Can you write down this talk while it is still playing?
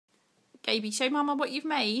Gaby, show Mama what you've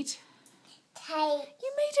made. Cake.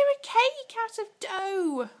 You made her a cake out of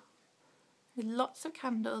dough. With lots of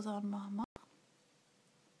candles on, Mama.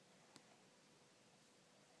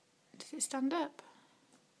 Does it stand up?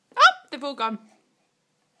 Oh, they've all gone.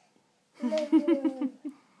 Are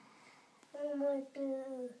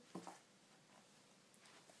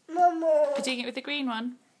you doing it with the green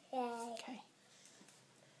one? Yeah. Okay.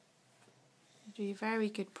 We're doing very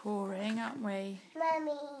good pouring, aren't we?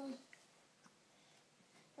 Mummy.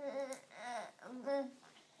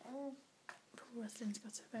 Poor Rosalind's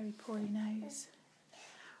got a very poorly nose.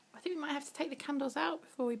 I think we might have to take the candles out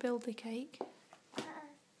before we build the cake.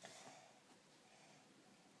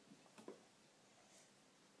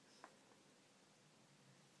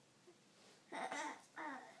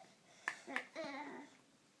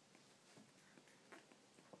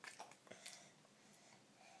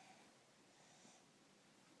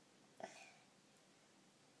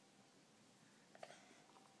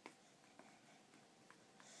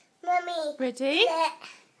 Mummy. Ready?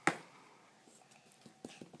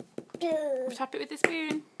 Do. We'll tap it with the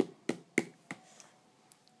spoon.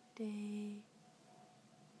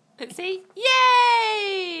 Let's see.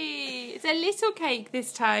 Yay! It's a little cake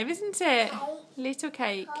this time, isn't it? Little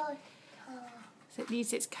cake. So it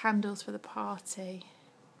needs its candles for the party.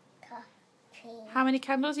 How many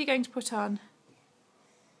candles are you going to put on?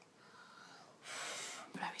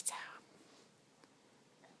 Blow it out.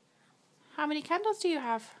 How many candles do you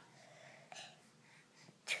have?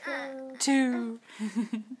 2. 2.